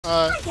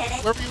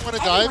Wherever you want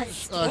to dive,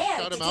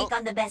 shout him out.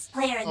 On the best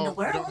player in the We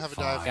world. don't have a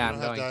dive. Yeah,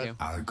 I'm going to.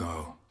 I'll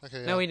go.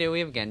 Okay, yeah. No, we do.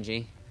 We have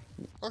Genji.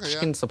 Okay, She yeah.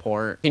 can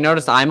support. You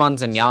notice I'm on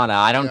Zenyatta.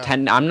 I don't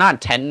I'm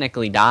not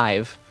technically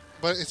dive.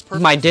 But it's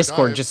perfect. My for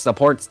Discord dive. just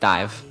supports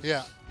dive.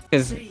 Yeah.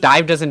 Because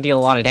dive doesn't deal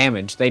a lot of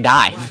damage. They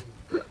dive.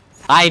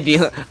 I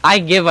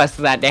give us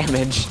that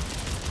damage.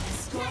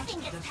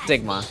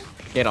 Sigma.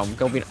 Get him.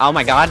 Go beat. Oh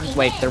my god.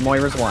 Wait, their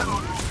Moira's one.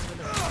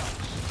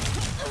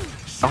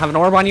 I have an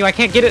orb on you. I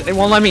can't get it. It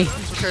won't let me.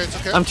 It's okay, it's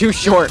okay. I'm too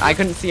short. I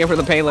couldn't see over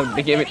the payload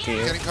to give it to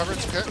you. Getting covered,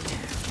 it's okay.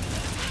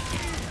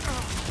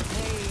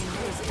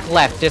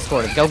 Left,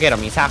 Discord. Go get him.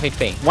 He's half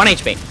HP. 1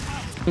 HP.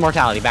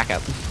 Immortality. Back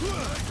up.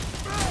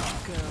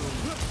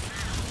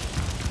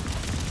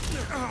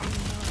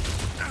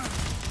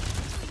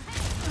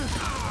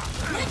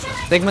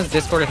 Sigma's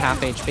Discord at half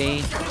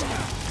HP.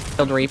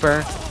 Killed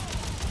Reaper.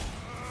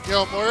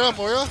 Yo, Moira's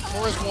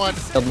one.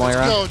 Killed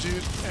Moira. Let's go,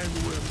 dude.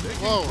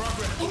 Whoa.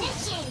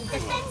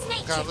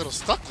 Got a little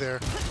stuck there.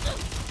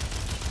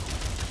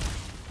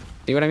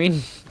 See what I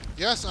mean?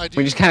 Yes, I do.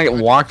 We just kind of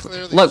get walked.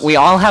 Look, we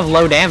all have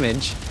low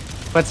damage.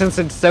 But since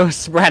it's so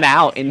spread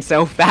out and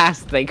so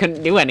fast, they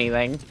couldn't do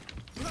anything.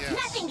 Yes.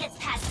 Nothing gets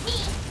past me.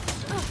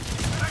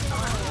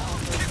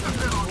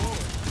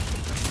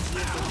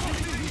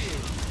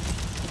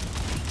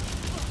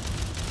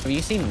 Have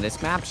you seen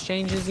this map's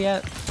changes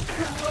yet?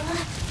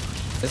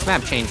 This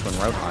map changed when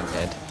Roadhog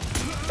did.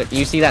 But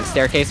you see that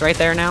staircase right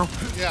there now?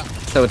 Yeah.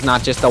 So it's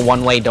not just a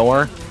one-way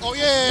door? Oh,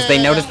 yeah. Because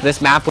they noticed this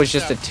map was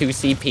just a 2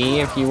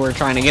 CP if you were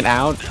trying to get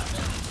out.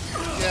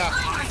 Yeah.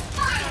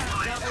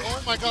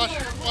 Oh my gosh,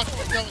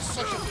 that was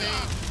such a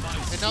pain.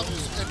 And now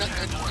there's that.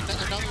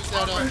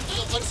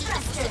 Honestly,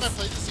 the first time I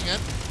played this again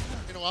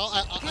in a while,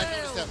 I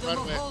noticed that right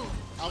away.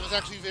 I was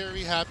actually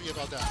very happy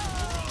about that.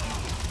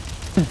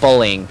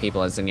 Bullying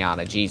people as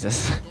Zenyatta,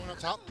 Jesus. Going up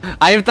top?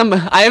 I have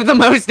the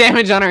most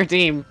damage on our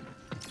team.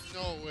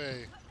 No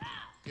way.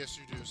 Yes,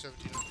 you do.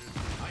 1700.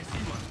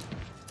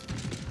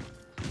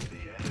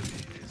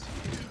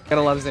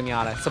 Gotta love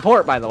Zenyatta.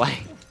 Support, by the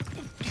way.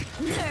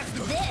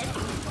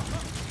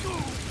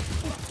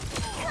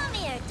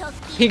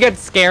 He got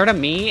scared of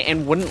me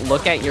and wouldn't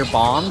look at your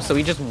bomb, so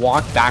he just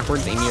walked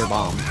backwards into your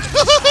bomb. That's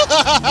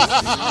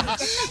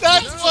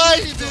why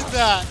he did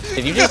that.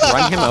 Did you just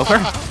run him over?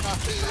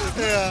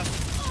 Yeah.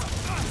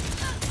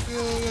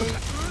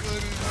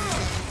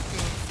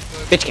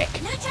 Bitch kick.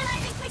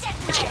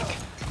 Bitch kick.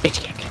 Bitch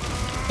kick.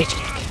 Bitch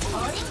kick.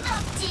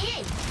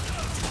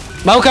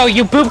 Moko,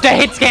 you booped a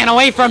hit scan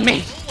away from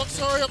me! Oh, I'm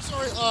sorry.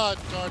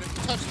 Darn it. You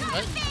touched it,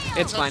 right?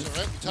 It's fine. It,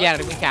 right? Yeah,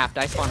 we capped.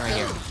 I spawned right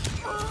here.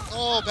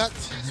 Oh, that.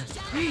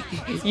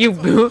 You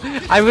boo.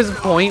 I was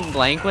point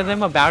blank with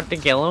him, about to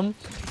kill him.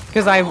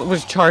 Because I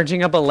was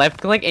charging up a left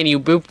click and you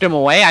booped him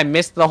away. I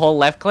missed the whole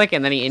left click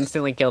and then he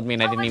instantly killed me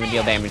and I didn't even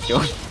deal damage to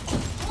him.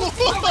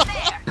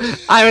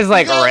 I was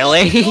like,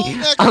 really?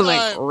 I'm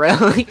like,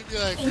 really?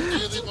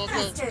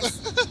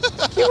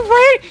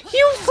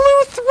 You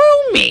flew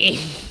through me!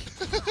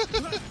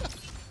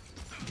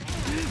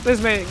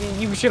 This man,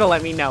 you should have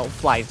let me know.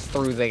 Flies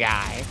through the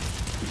guy.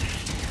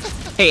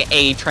 Hey,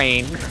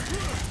 A-Train.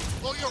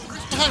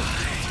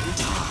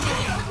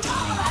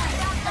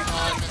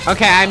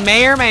 Okay, I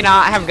may or may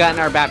not have gotten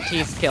our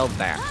Baptiste killed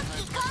there.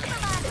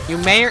 You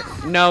may or...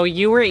 No,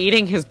 you were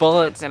eating his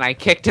bullets and I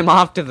kicked him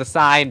off to the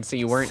side so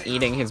you weren't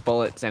eating his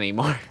bullets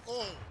anymore.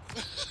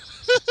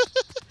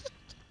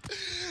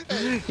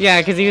 Yeah,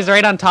 because he was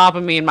right on top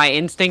of me and my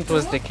instinct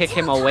was to kick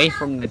him away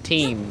from the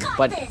team.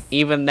 But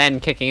even then,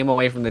 kicking him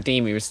away from the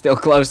team, he was still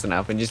close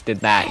enough and just did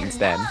that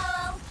instead.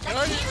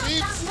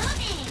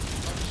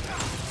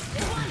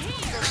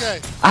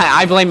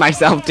 I blame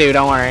myself too,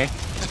 don't worry.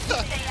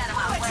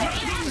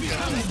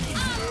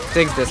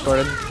 Sig's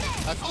discorded.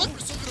 I feel like we're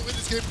still gonna win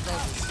this game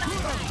regardless.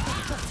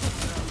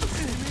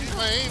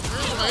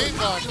 Where's my aim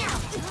gone?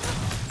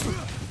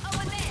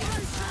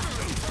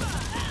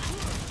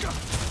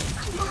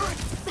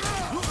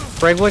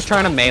 Brig was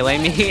trying to melee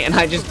me and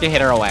I just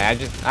hit her away.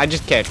 I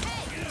just kicked.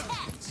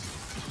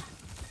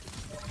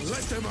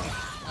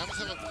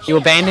 You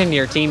abandoned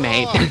your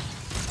teammate.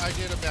 I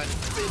did abandon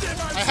him.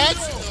 I had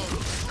to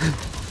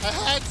though. I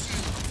had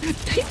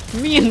to.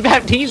 Me and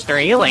Baptiste are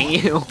healing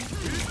you.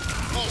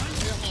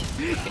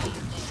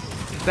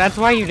 That's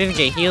why you didn't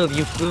get healed.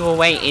 You flew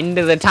away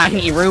into the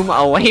tiny room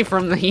away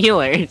from the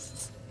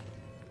healers.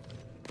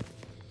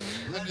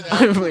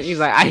 He's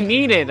like, I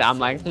need it. I'm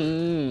like,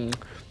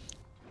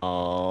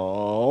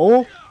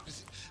 Oh.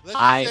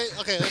 Okay,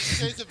 let's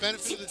say it's a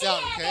benefit of the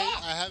doubt, okay?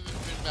 I haven't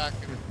been back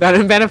in.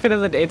 That benefit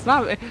of the day. It's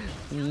not.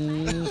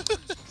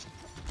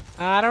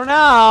 I don't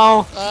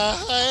know.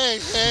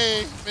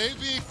 Hey,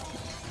 maybe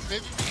we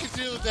can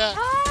deal with that.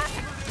 Oh,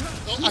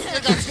 I think I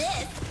got you.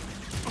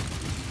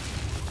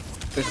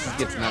 This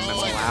gets none of my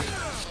laugh.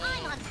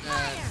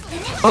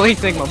 Bully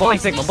Sigma,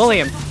 bully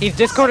him. He's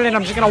discorded and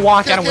I'm just gonna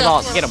walk at him with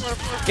all. Get him.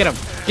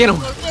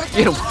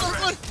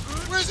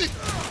 Where is he?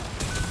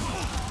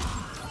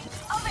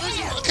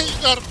 Okay, you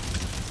got him.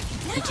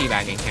 I'm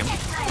teabagging him.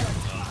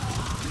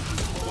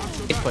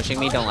 He's pushing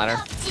me, don't let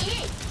her.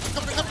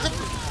 Come.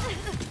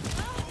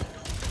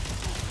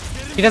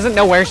 He doesn't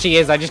know where she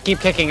is. I just keep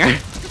kicking her.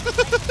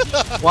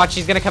 Watch,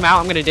 she's gonna come out.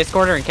 I'm gonna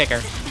Discord her and kick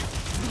her.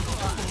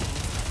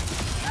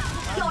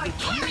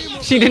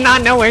 She did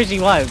not know where she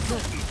was.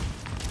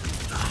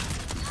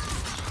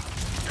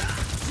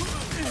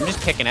 I'm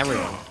just kicking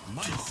everyone.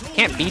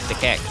 Can't beat the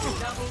kick.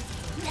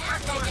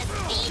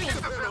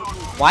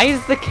 Why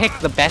is the kick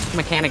the best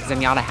mechanic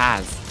Zenyatta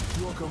has?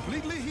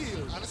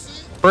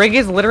 Brig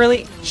is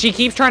literally... She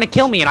keeps trying to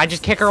kill me and I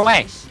just kick her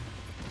away.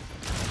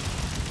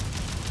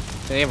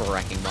 They have a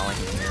wrecking ball. I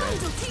can hear it.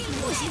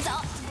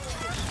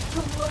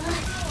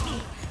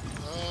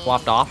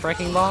 Swapped off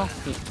wrecking ball?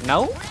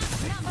 No?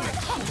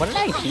 What did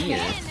I hear?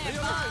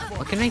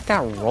 What can make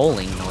that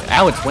rolling noise?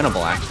 Oh, it's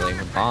winnable actually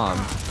with Bob.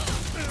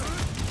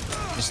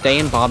 Just stay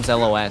in Bob's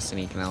LOS and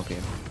he can help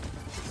you.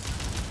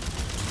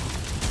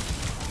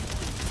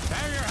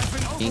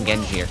 Me and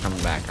Genji are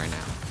coming back right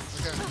now.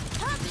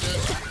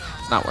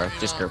 It's not worth,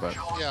 just group up.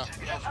 Yeah,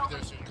 I'll be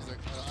there soon because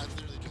I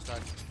literally just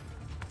died.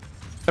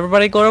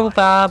 Everybody global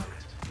Bob.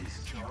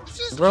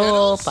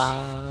 Roll I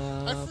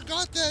Bob.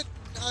 forgot that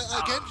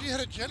Genji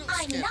had a Jeno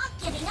I'm skin. not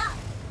giving up.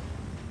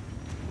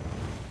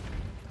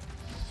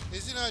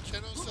 Isn't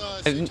Geno's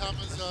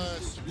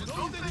Saitama's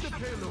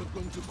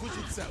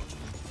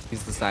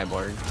He's the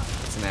cyborg.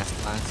 It's an S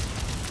class.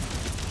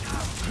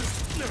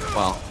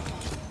 Well,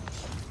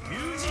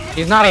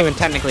 he's not even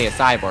technically a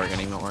cyborg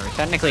anymore.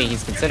 Technically,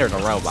 he's considered a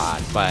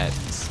robot, but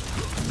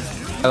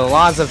by the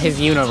laws of his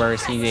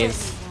universe, he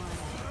is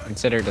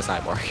considered a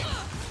cyborg.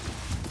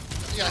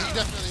 Yeah, he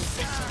definitely is.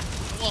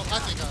 Well, I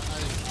think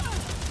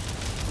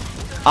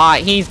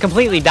He's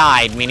completely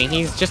died, meaning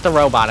he's just a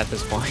robot at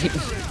this point. Wait,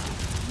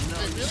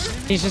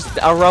 really? He's just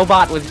a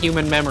robot with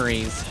human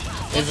memories,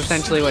 is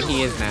essentially what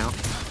he is now.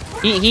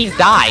 He's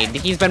died.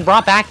 He's been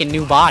brought back in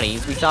new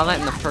bodies. We saw that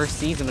in the first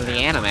season of the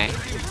anime. Wait,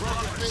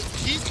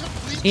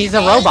 He's a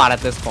robot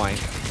at this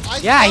point.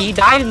 Yeah, he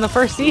died in the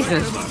first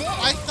season.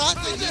 I thought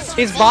that he survived.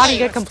 His body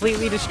got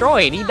completely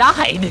destroyed. He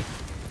died.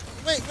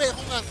 Wait,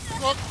 hold on.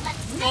 From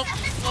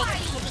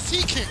the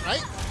Sea King,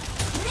 right?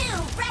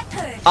 New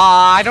record.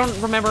 I don't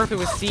remember if it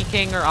was Sea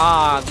King or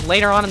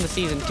later on in the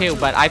season too,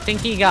 but I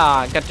think he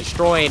got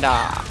destroyed.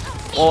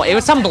 Well, it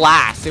was some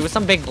blast. It was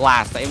some big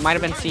blast. It might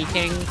have been Sea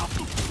King.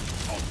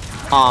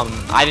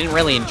 I didn't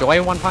really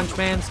enjoy One Punch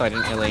Man, so I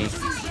didn't really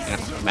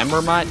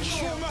remember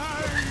much.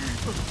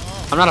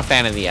 I'm not a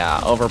fan of the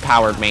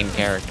overpowered main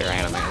character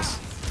animes,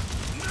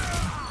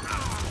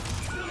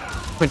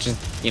 which is,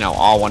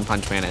 all One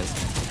Punch Man is.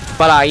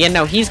 But yeah,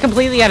 no, he's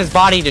completely had his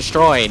body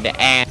destroyed,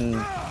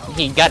 and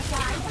he got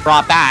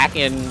brought back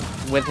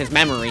with his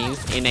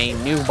memories in a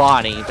new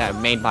body that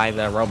made by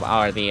the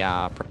robot or the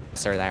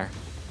professor there.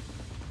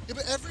 Yeah,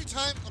 but every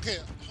time, okay,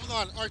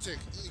 hold on, Arctic.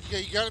 Yeah,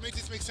 you gotta make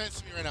this make sense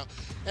to me right now.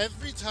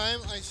 Every time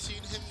I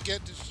seen him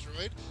get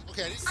destroyed,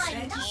 okay, I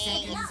didn't see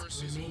all of first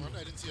season 1.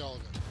 I didn't see all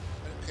of it.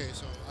 Okay,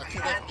 so I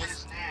could have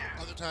missed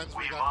other times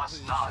we got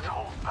completely destroyed.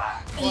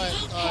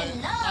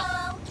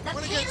 But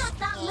went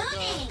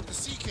against the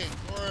Sea King,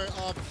 or there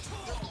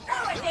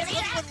was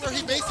one where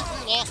he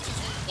basically lost his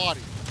whole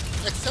body,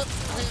 except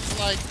for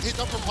his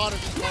upper part of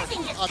his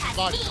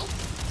body.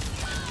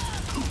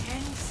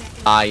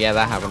 Yeah,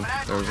 that happened.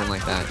 There was one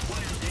like that.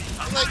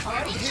 Like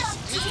his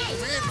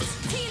career was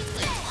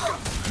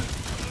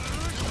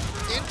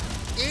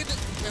wait,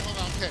 hold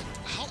on, okay.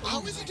 How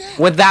is he dead?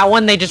 With that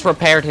one, they just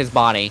repaired his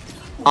body.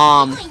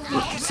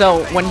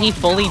 So when he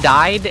fully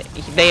died,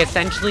 they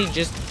essentially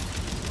just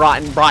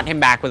brought him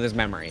back with his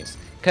memories.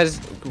 Because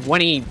when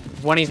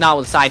he's not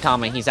with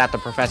Saitama, he's at the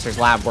professor's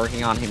lab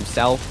working on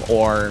himself,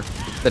 or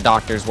the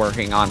doctor's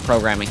working on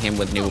programming him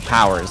with new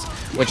powers,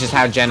 which is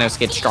how Genos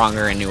gets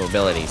stronger and new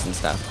abilities and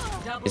stuff.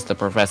 Is the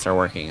professor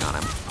working on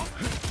him?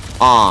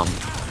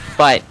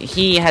 But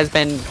he has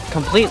been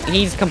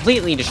he's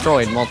completely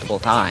destroyed multiple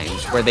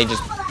times, where they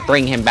just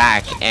bring him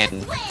back,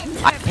 and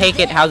I take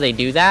it how they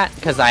do that,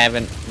 because I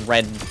haven't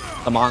read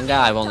the manga,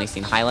 I've only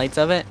seen highlights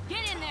of it.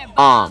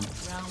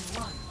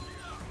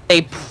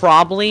 They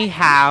probably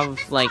have,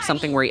 like,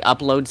 something where he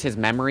uploads his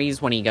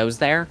memories when he goes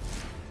there.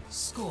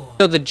 So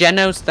the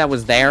Genos that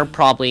was there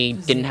probably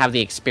didn't have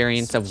the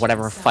experience of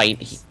whatever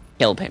fight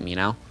killed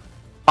him,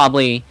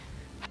 Probably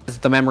has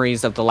the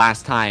memories of the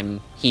last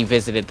time he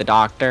visited the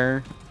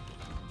doctor,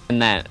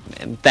 and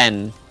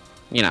then,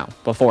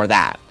 before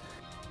that.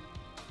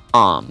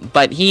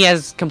 But he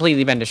has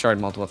completely been destroyed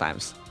multiple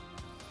times.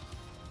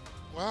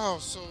 Wow,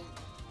 so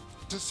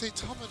does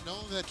Saitama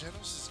know that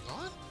Genos is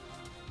gone?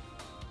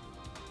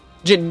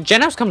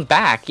 Genos comes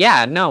back,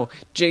 yeah, no.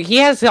 He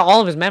has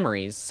all of his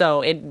memories,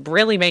 so it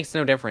really makes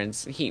no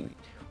difference.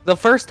 The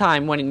first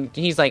time when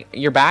he's like,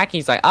 "You're back,"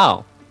 he's like,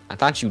 "Oh, I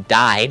thought you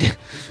died."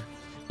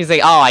 He's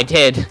like, "Oh, I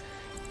did."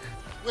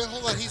 Wait,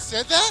 hold on, he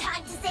said that?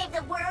 Time to save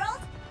the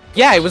world?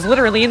 Yeah, it was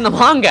literally in the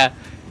manga.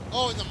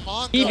 Oh, in the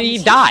manga? He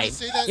died.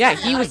 Yeah,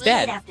 he was I'll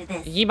read it dead. after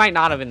this. He might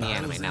not have in the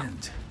anime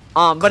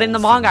now. But in the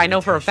manga, I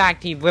know for a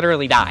fact he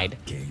literally died.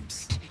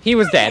 He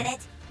was dead.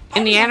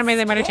 In the anime,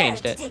 they might have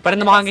changed it. But in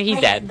the manga, he's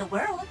dead.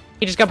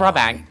 He just got brought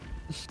back.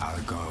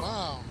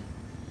 Wow.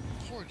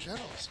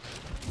 genos, man.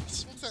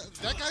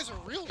 That guy's a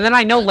real. And then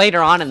I know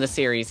later on in the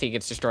series he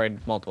gets destroyed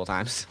multiple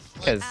times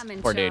because I'm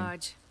in poor dude.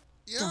 charge.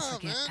 Yeah, Don't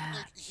forget man. that.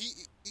 Like,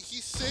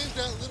 he saved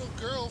that little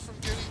girl from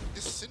getting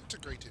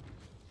disintegrated.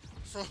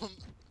 From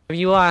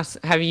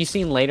Have you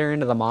seen later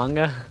into the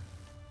manga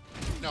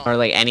no, or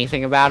like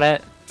anything about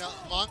it? no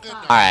manga. No.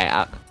 All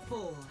right,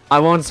 I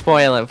won't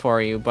spoil it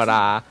for you, but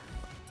a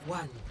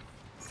 1.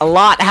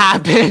 lot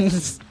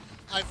happens.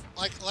 I mean,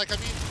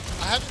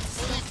 I haven't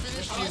fully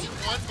finished season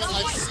 1, but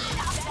I've seen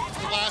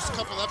the last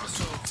couple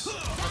episodes.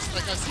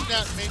 I've seen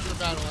that major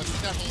battle. I've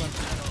seen that whole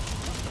episode.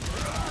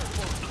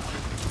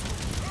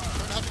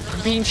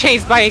 I'm being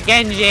chased by a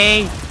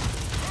Genji.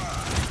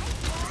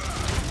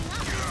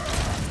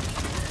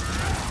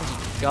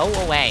 Go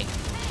away.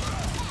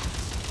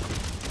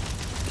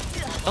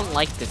 I don't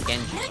like this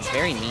Genji. He's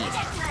very mean.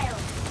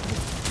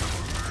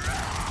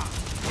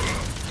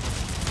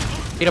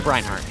 Beat up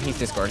Reinhardt. He's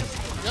Discord. Yep.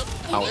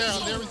 Oh.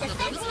 I'm there with you.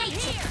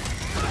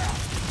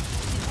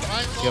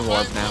 You have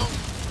warp now.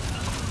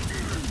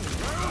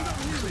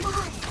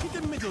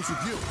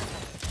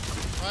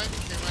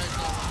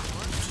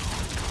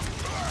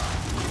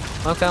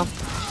 Moko.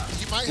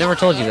 Never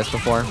told you this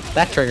before.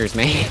 That triggers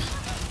me.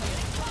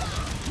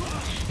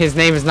 His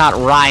name is not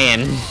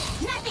Ryan.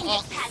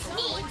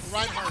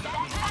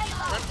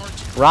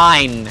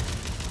 Ryan.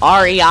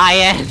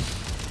 R-E-I-N.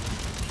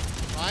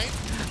 Ryan?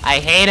 I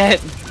hate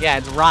it. Yeah,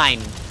 it's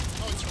Ryan.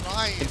 Oh, it's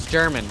Ryan. It's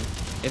German.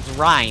 It's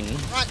Ryan.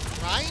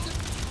 Ryan?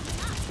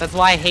 That's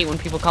why I hate when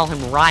people call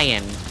him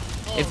Ryan.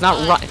 Oh, It's not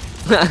Ryan.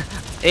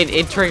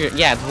 it triggered.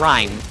 Yeah, it's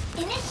Ryan.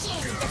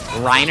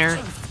 Reiner.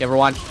 You ever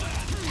watch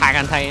Attack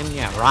on Titan?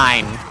 Yeah,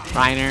 Ryan.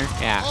 Reiner.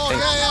 Yeah.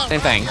 Oh, Same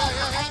thing. Yeah.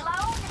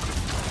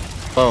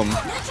 Boom. Keep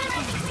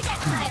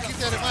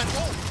that in mind.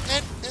 Oh,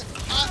 and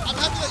I'm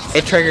happy that you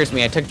said It triggers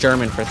me. I took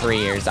German for 3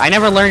 years. I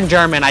never learned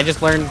German. I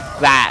just learned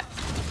that.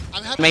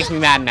 I'm happy It makes me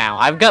mad now.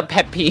 I've got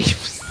pet peeves.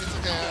 It's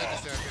okay, I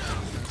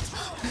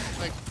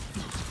understand.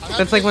 Like,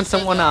 That's like when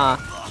someone, I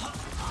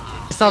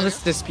saw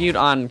this dispute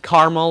on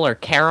caramel or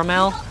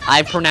caramel.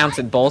 I pronounce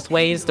it both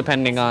ways,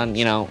 depending on,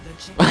 you know,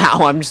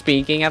 how I'm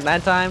speaking at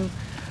that time.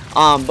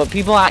 But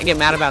people get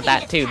mad about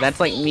that too. That's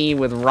like me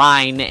with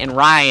Ryan and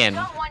Ryan.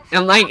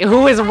 I'm like,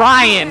 who is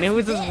Ryan? Who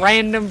is this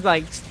random,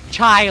 like,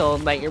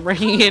 child that you're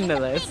bringing into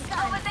this?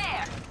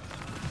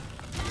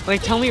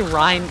 Like, tell me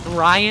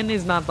Ryan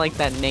is not like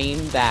that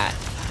name that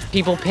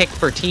people pick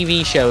for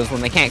TV shows when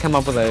they can't come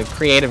up with a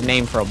creative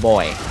name for a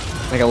boy.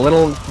 Like a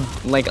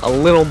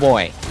little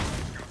boy.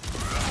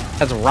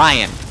 That's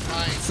Ryan.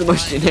 It's the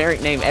most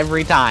generic name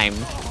every time.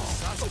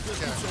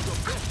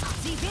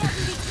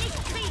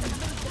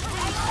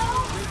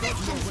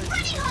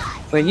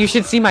 Like, you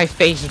should see my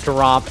face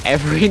drop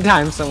every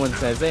time someone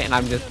says it, and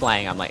I'm just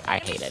playing. I'm like, I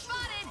hate it. It's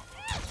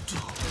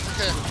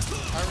okay.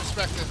 I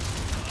respect it.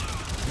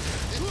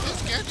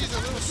 This Genji's a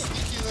little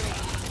sneaky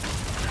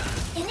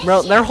little...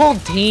 Bro, their whole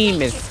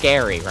team is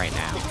scary right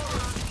now.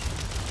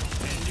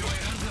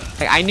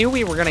 Like, I knew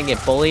we were gonna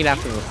get bullied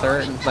after the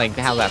third, like,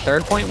 how that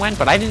third point went,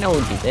 but I didn't know it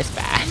would be this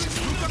bad.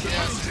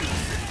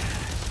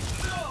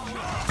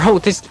 Bro,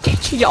 this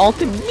Genji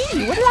ulted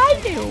me! What did I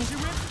do?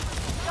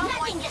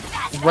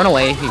 Run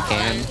away if you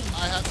can.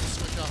 I have to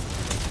switch off.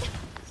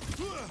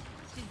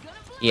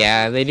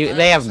 Yeah, they do.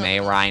 They have May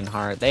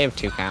Reinhardt. They have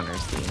 2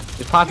 counters, dude.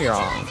 Just pop your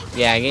all.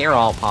 Yeah, get your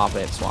all, pop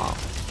it, swap.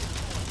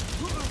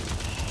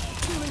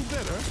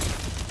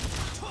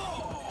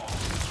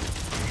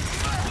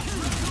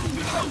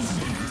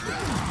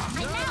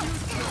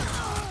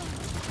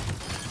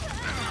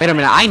 Wait a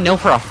minute, I know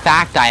for a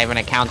fact I have an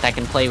account that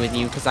can play with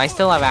you because I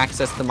still have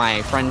access to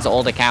my friend's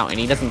old account and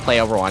he doesn't play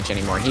Overwatch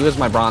anymore. He was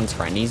my bronze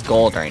friend. He's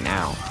gold right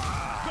now.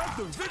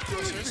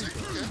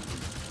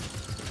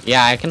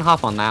 Yeah, I can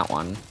hop on that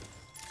one.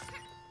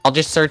 I'll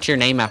just search your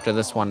name after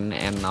this one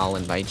and I'll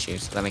invite you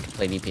so then I can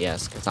play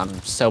DPS because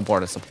I'm so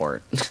bored of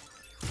support. Okay,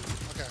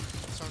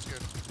 sounds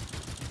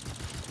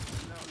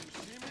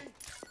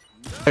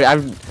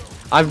good.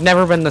 I've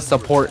never been the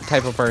support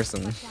type of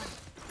person.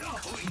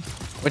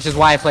 Which is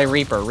why I play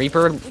Reaper.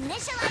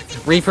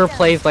 Reaper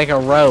plays like a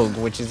rogue,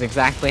 which is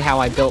exactly how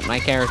I built my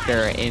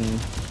character in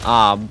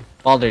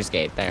Baldur's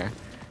Gate there.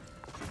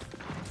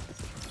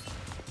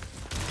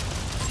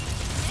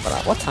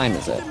 But what time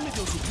is it? Damn, I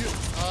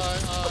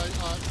was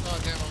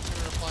gonna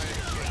reply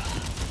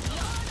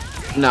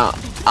to No,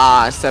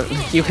 so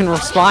you can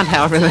respond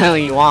however the hell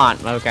you want,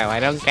 Moko. I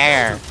don't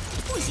care.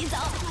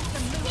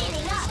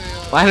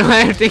 Why do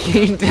I have to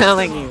keep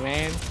telling you,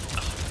 man?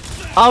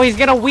 Oh, he's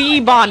gonna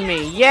weeb on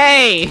me!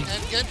 Yay!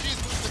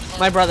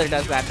 My brother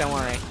does that, don't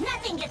worry.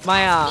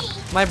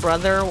 My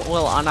brother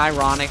will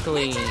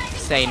unironically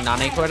say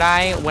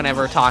Nanekodai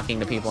whenever talking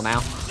to people now.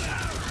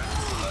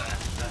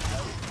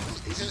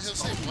 He'll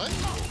say what?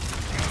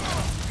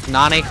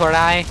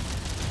 Nanekodai,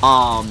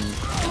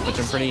 which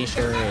I'm pretty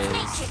sure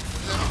is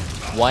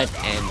what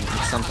and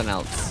something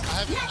else.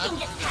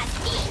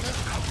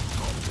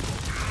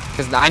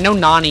 Because I know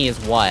Nani is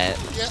what.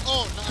 Yeah,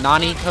 oh,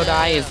 Nani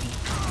Kodai is...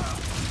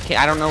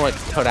 I don't know what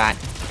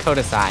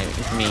Kodasai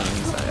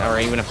means, or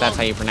even if that's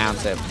how you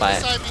pronounce it,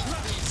 but... Kudasai means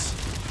please.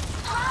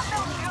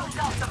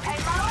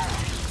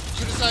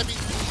 Kudasai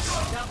means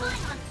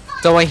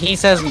please. So what he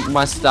says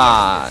must,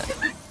 What did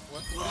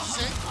you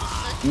say?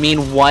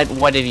 mean what?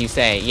 What did you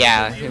say?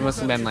 Yeah, it must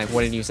have been like,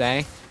 what did you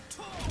say?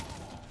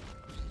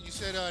 You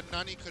said,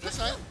 Nani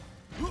Kudasai?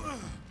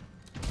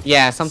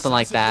 Yeah, something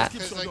like that.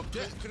 Because, like,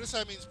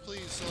 Kudasai means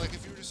please, so, like,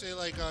 if you were to say,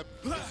 like,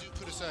 Mizu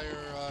Kudasai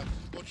or,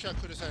 Ocha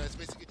Kudasai, it's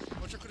basically,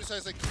 Ocha Kudasai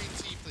is like green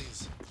tea,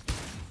 please.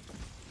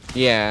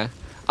 Yeah.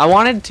 I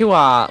wanted to,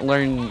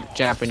 learn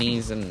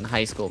Japanese in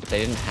high school, but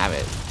they didn't have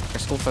it. Our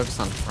school focused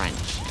on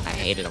French, and I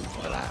hated them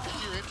for that.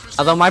 If you're interested,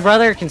 Although my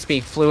brother can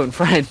speak fluent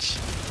French.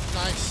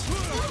 nice.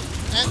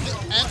 And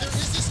there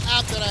is this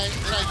app that I use.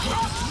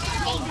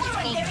 It's called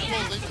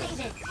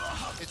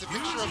Duolingo. It's a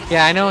picture of a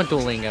Yeah, I know what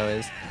Duolingo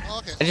is. Oh,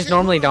 okay. I just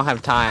normally don't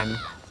have time.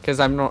 Because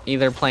I'm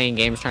either playing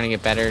games trying to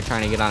get better, or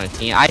trying to get on a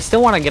team. I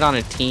still want to get on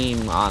a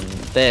team on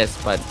this,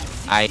 but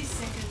I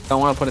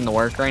don't want to put in the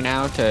work right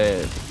now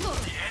to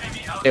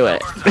do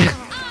it.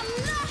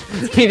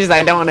 Because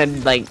I don't want to,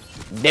 like,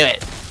 do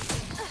it.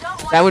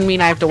 That would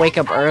mean I have to wake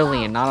up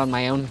early and not on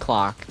my own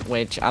clock,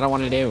 which I don't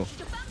want to do. I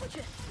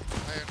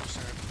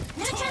understand.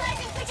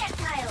 Neutralizing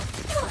projectile.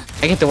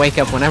 I get to wake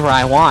up whenever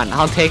I want.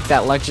 I'll take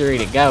that luxury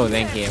to go,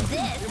 thank you.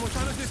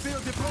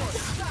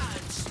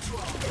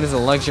 This is a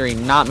luxury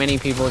not many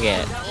people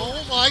get.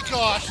 Oh my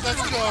gosh,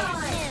 let's go.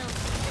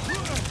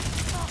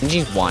 And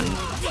she's won.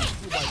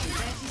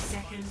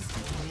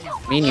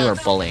 Me and you are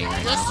bullying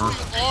right now, Yes, huh?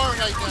 we are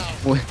right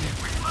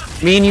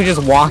now. Me and you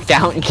just walked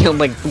out and killed,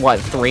 like, what,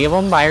 3 of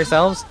them by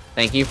ourselves?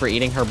 Thank you for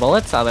eating her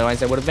bullets,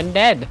 otherwise I would have been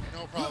dead.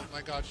 No problem,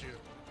 I got you.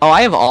 Oh,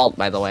 I have alt,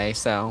 by the way,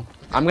 so...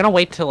 I'm gonna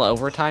wait till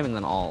overtime and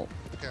then alt.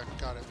 Okay,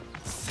 got it.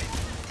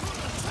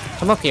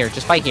 Come up here,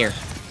 just fight here.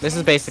 This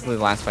is basically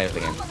the last fight of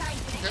the game. Okay.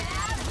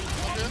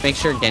 Make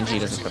sure Genji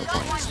doesn't put a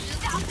point.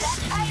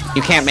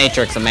 You can't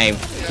Matrix a Mave,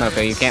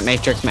 Moko, you can't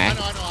Matrix May.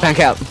 Back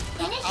up.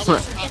 I was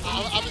just in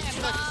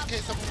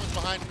case someone was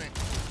behind me.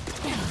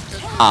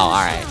 Oh,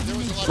 alright. There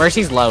was a lot of-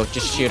 Mercy's low,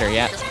 just shoot her,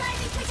 yeah.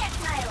 Neutralizing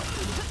projectile.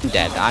 I'm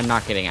dead, I'm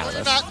not getting out of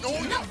this. Not, no.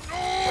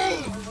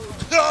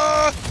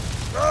 Ah!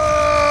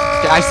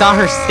 I saw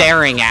her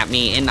staring at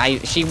me, and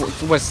she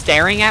was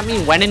staring at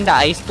me, went into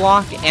ice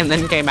block, and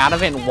then came out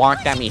of it and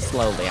walked at me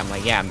slowly. I'm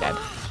like, yeah, I'm dead.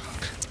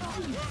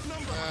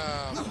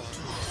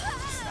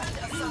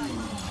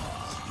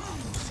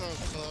 So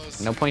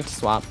close. No point to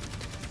swap.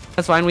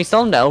 That's fine, we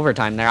still into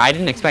overtime there. I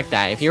didn't expect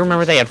that. If you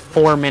remember, they had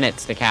 4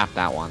 minutes to cap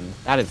that one.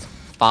 That is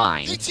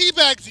fine. They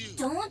teabagged you.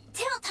 Don't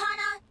tilt,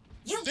 Hana.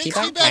 You They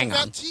Teabag? teabagged Hang on.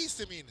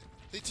 Baptiste, I mean.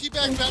 They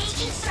teabagged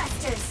Baptiste.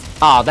 thrusters.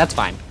 Oh, that's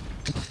fine.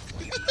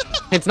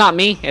 It's not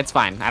me, it's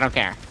fine. I don't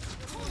care.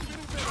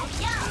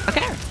 I don't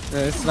care.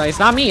 It's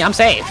not me, I'm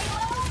safe.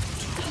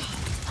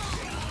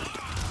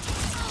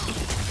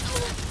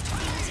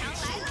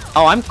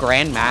 Oh, I'm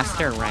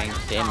Grandmaster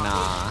ranked in,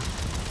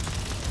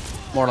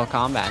 Mortal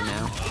Kombat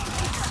now.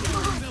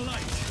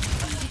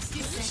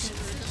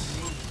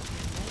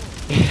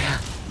 Yeah.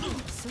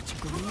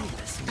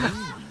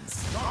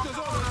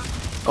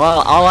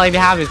 Well, all I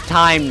have is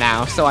time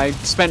now, so I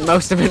spent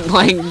most of it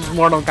playing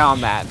Mortal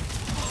Kombat.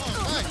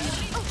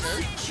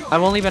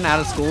 I've only been out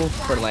of school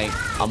for like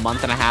a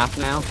month and a half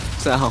now,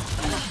 so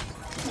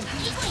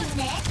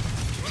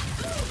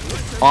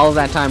all of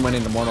that time went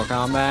into Mortal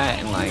Kombat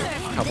and like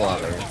a couple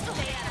other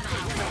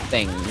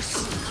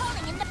things.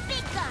 Calling in the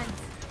big guns.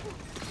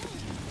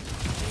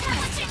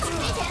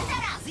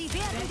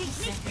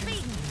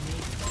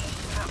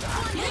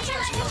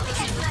 Neutralizing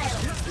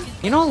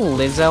projectile. You know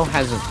Lizzo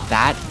has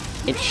that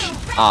itch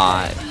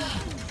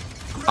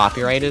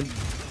copyrighted?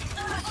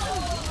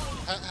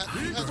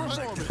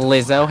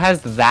 Lizzo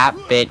has that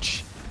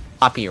bitch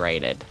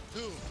copyrighted.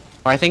 Who?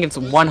 Or I think it's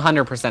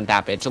 100%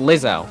 that bitch.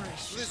 Lizzo.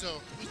 Lizzo.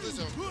 Who's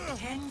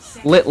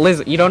Lizzo?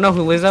 Lizzo. You don't know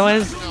who Lizzo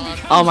is?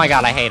 Oh my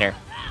god, I hate her.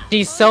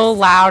 She's so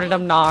loud and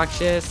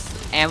obnoxious,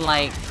 and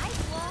like,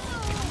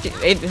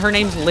 her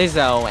name's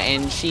Lizzo,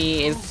 and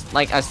she is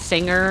like a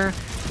singer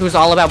who's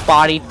all about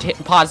body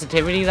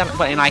positivity.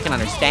 And I can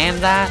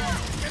understand that,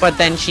 but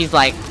then she's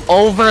like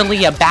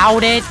overly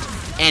about it,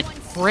 and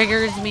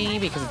triggers me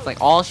because it's like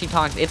all she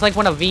talks. It's like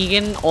when a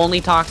vegan only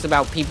talks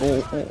about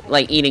people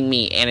like eating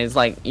meat, and it's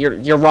like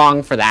you're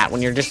wrong for that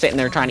when you're just sitting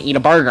there trying to eat a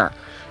burger.